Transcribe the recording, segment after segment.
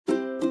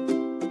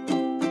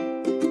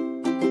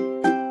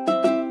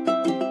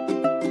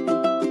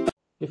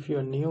If you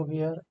are new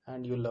here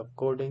and you love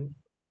coding,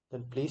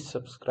 then please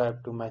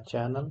subscribe to my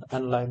channel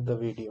and like the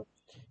video.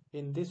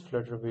 In this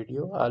Flutter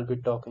video, I'll be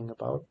talking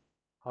about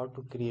how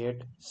to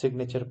create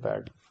signature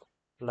pad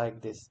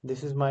like this.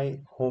 This is my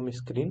home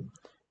screen,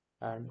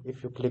 and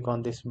if you click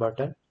on this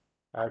button,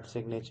 add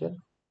signature,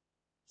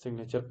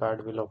 signature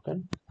pad will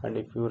open. And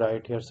if you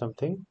write here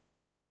something,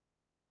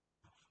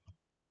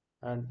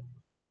 and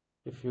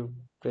if you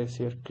press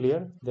here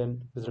clear,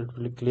 then result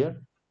will be clear.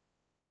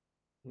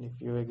 And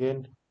if you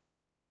again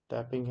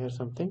tapping here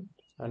something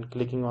and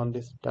clicking on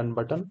this done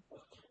button,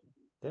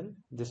 then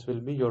this will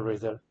be your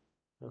result.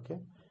 Okay,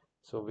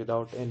 so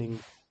without any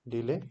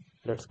delay,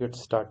 let's get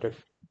started.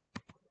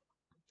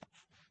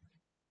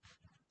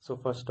 So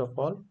first of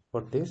all,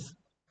 for this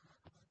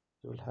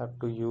you will have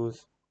to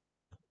use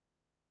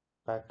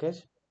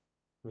package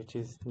which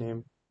is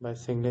named by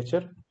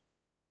signature.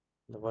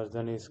 The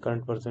version is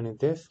current version is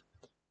this.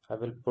 I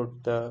will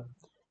put the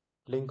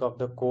link of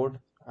the code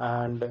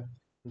and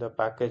the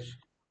package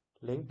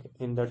link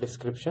in the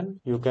description.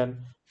 You can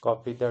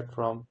copy that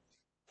from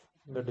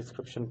the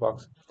description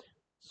box.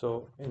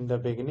 So in the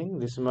beginning,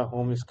 this is my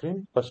home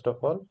screen. First of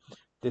all,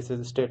 this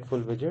is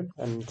stateful widget,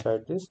 and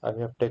inside this I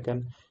have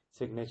taken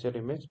signature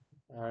image,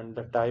 and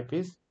the type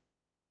is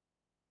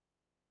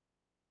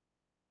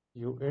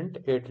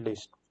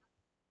uint8list.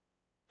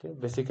 Okay,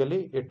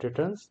 basically it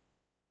returns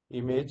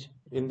image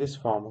in this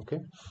form. Okay,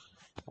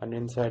 and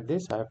inside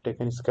this I have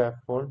taken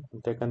scaffold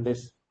and taken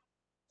this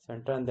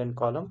center and then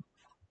column.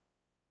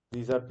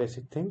 These are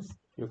basic things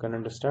you can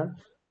understand,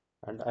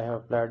 and I have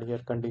applied here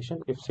condition.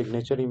 If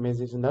signature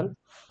image is null,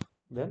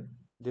 then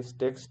this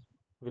text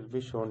will be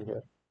shown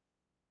here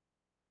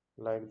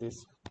like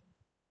this.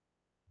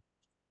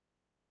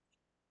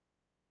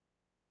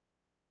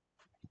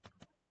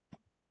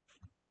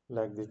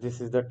 Like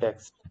this is the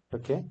text.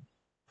 Okay,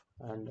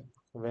 and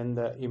when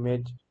the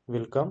image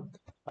will come,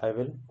 I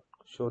will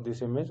show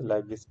this image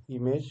like this,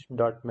 image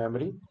dot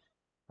memory,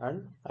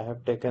 and I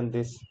have taken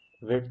this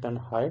width and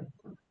height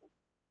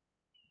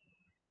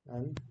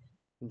and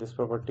this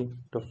property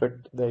to fit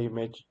the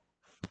image,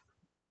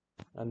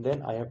 and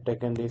then I have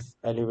taken this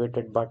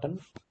elevated button,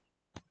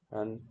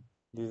 and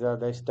these are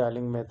the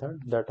styling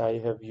method that I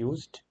have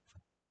used.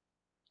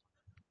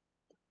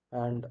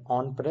 And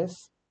on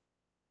press,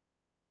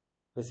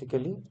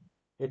 basically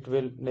it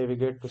will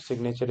navigate to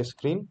signature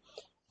screen,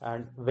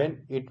 and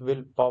when it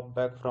will pop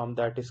back from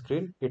that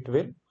screen, it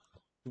will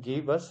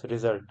give us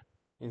result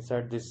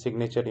inside this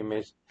signature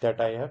image that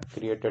I have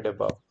created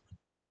above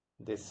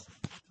this.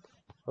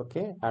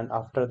 Okay, and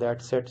after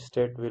that set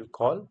state will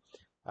call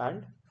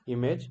and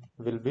image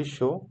will be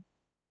show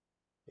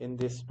in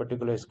this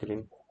particular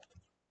screen.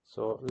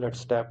 So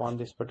let's tap on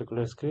this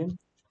particular screen.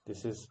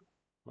 This is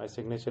my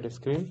signature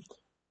screen.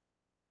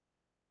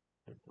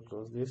 Let me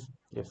close this.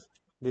 Yes,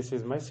 this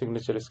is my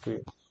signature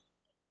screen.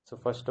 So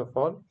first of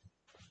all,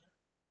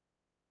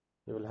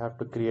 you will have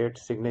to create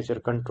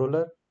signature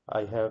controller.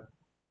 I have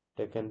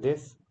taken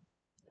this,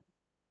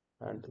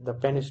 and the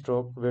pen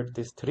stroke width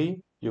is 3.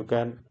 You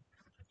can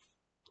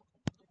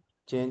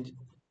change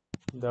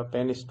the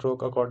pen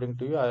stroke according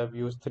to you. I have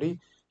used 3.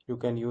 You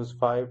can use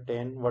 5,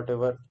 10,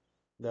 whatever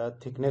the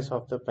thickness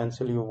of the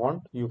pencil you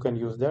want, you can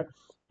use that.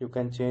 You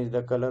can change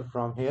the color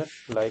from here,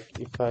 like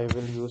if I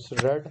will use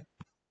red,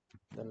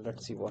 then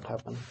let's see what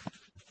happens.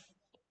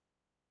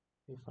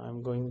 If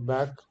I'm going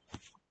back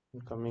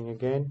and coming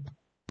again,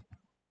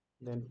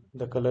 then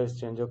the color is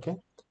changed. Okay,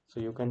 so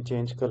you can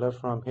change color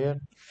from here.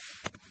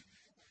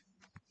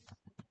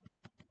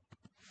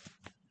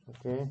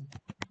 Okay,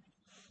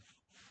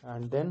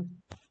 and then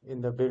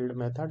in the build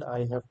method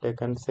I have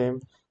taken same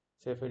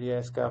safe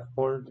area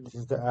scaffold. This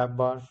is the app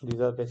bar. These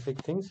are basic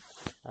things,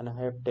 and I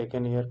have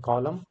taken here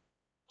column.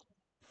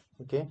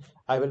 Okay,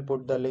 I will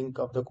put the link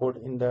of the code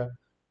in the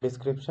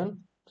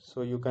description,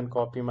 so you can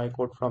copy my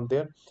code from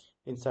there.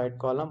 Inside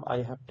column I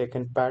have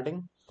taken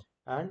padding,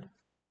 and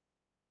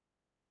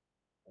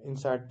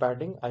inside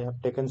padding I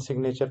have taken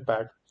signature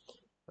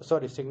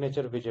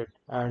signature widget,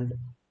 and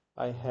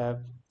I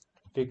have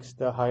fixed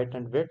the height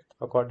and width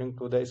according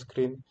to the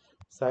screen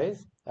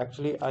size.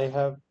 Actually I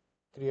have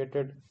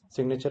created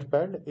signature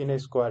pad in a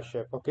square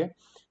shape. Okay,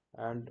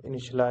 and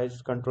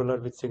initialized controller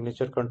with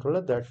signature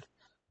controller that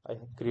I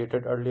have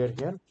created earlier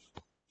here.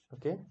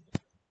 Okay,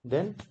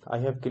 then I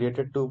have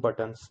created 2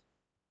 buttons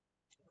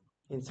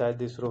inside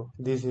this row.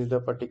 This is the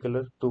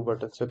particular 2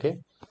 buttons. Okay,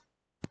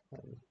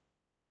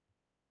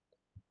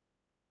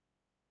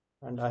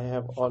 and I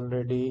have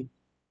already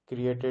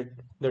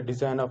created the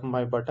design of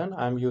my button.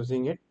 I am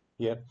using it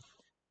here.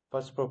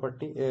 First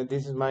property,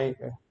 this is my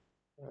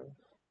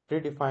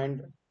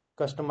predefined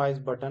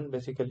customized button,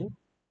 basically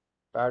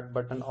add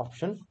button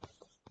option.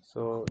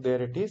 So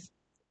there it is.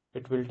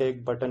 It will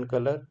take button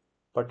color,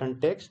 button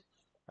text,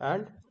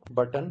 and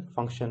button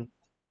function,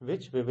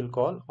 which we will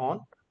call on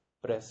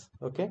press.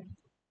 Okay,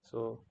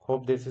 so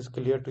hope this is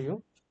clear to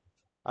you.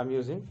 I'm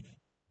using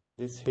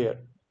this here.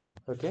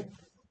 Okay,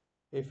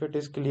 if it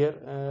is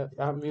clear,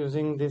 I'm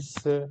using this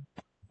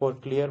for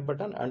clear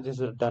button, and this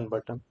is done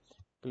button.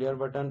 clear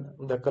button,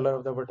 the color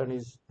of the button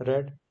is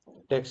red,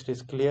 text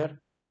is clear,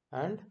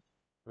 and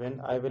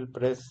when I will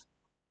press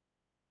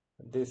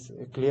this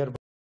clear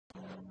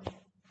button,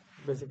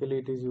 basically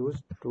it is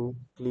used to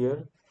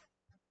clear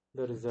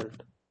the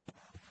result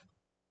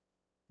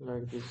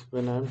like this.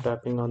 When I am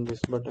tapping on this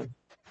button,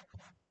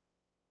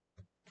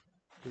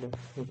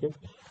 okay,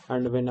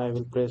 and when I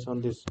will press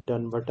on this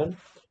done button,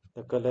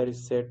 the color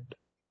is set,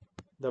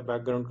 the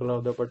background color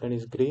of the button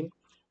is green,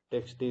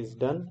 text is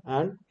done,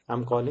 and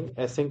I'm calling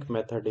async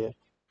method here.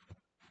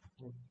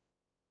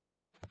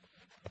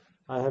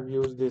 I have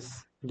used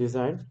this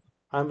design.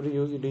 I'm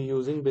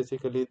reusing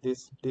basically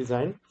this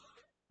design.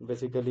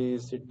 Basically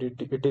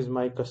it is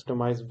my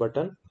customized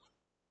button,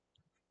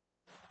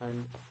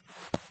 and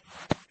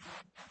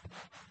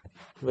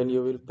when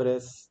you will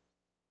press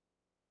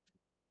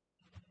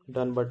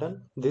done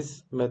button,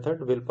 this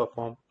method will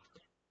perform.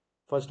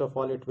 First of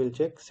all, it will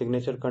check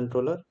signature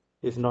controller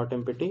is not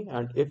empty,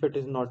 and if it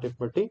is not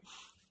empty,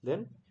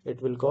 then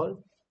it will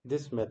call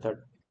this method,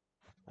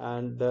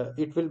 and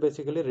it will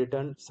basically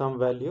return some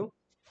value,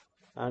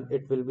 and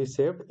it will be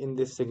saved in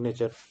this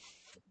signature.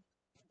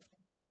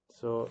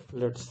 So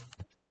let's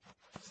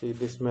see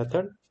this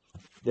method.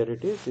 There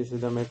it is. This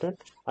is the method.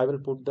 I will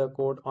put the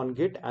code on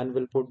Git and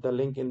will put the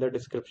link in the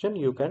description.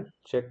 You can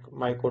check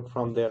my code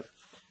from there.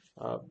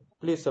 uh,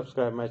 please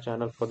subscribe my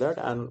channel for that,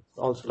 and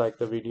also like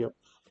the video.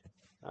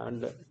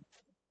 And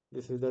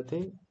this is the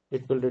thing,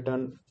 it will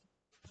return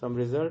some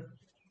result,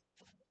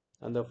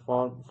 and the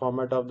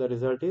format of the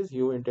result is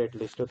uint8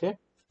 list. Okay,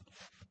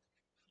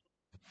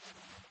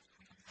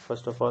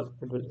 first of all,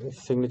 it will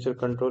signature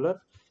controller,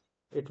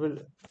 it will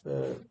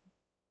uh,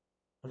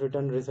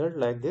 return result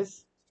like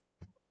this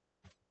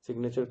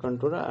signature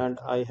controller, and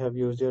I have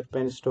used your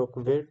pen stroke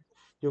width.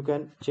 You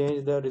can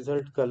change the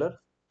result color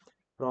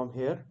from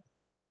here,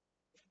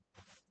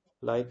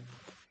 like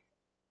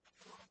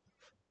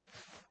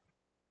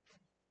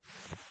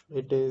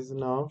it is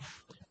now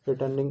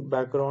returning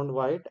background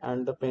white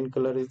and the pen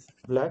color is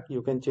black.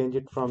 You can change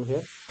it from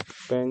here,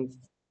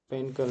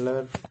 pen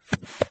color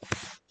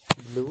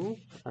blue,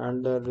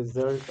 and the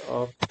result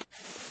of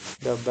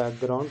the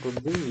background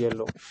would be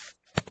yellow.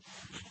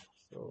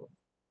 So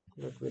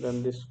let me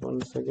run this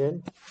once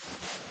again.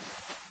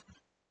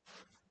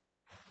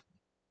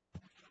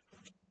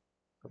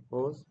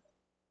 Suppose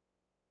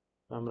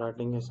I'm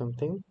writing here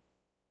something,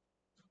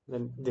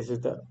 then this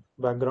is the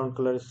background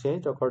color is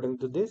changed according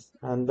to this,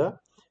 and the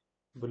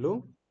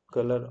blue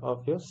color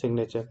of your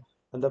signature,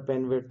 and the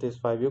pen width is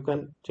 5. You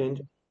can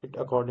change it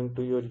according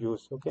to your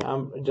use. Okay,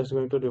 I'm just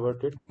going to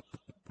revert it,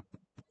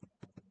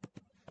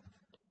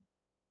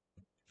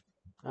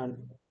 and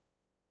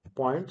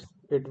points,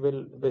 it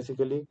will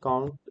basically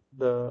count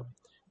the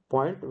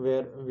point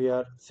where we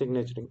are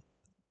signaturing.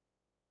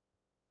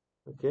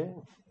 Okay,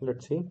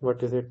 let's see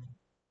what is it.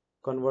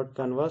 Convert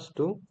canvas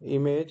to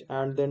image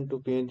and then to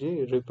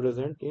png,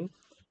 represent in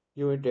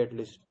uint8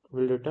 list,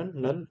 will return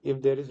null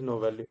if there is no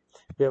value.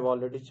 We have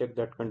already checked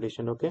that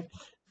condition. Okay,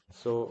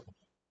 so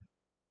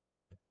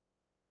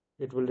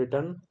it will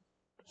return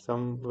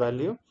some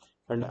value,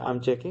 and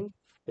I'm checking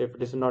if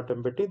it is not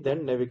empty,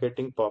 then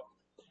navigating pop,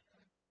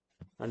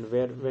 and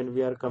when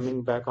we are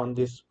coming back on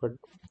this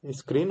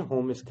screen,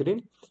 home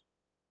screen,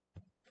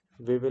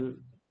 we will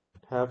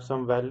have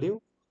some value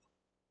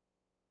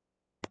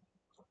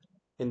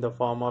in the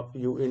form of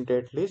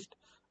uint8 list,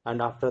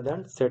 and after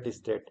that set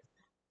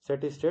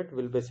state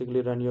will basically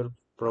run your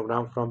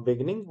program from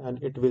beginning,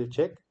 and it will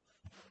check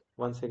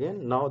once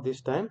again. Now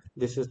this time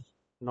this is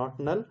not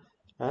null,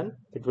 and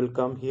it will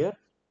come here,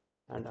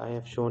 and I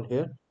have shown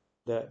here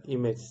the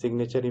image,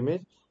 signature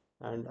image,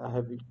 and I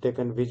have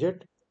taken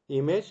widget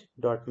image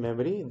dot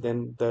memory,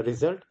 then the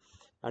result,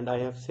 and I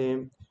have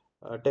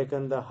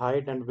taken the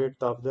height and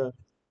width of the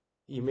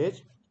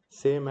image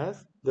same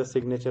as the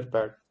signature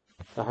pad.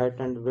 The height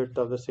and width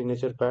of the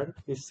signature pad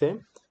is same,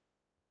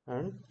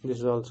 and this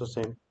is also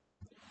same.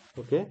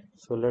 Okay,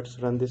 so let's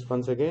run this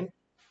once again.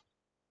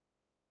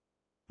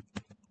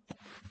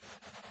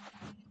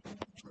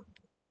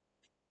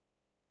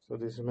 So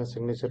this is my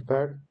signature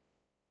pad.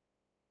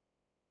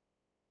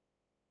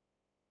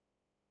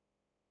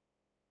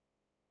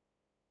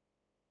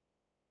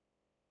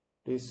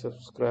 Please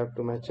subscribe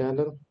to my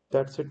channel.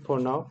 That's it for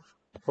now.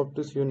 Hope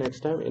to see you next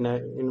time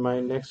in my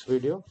next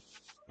video.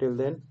 Till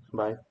then,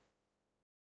 bye.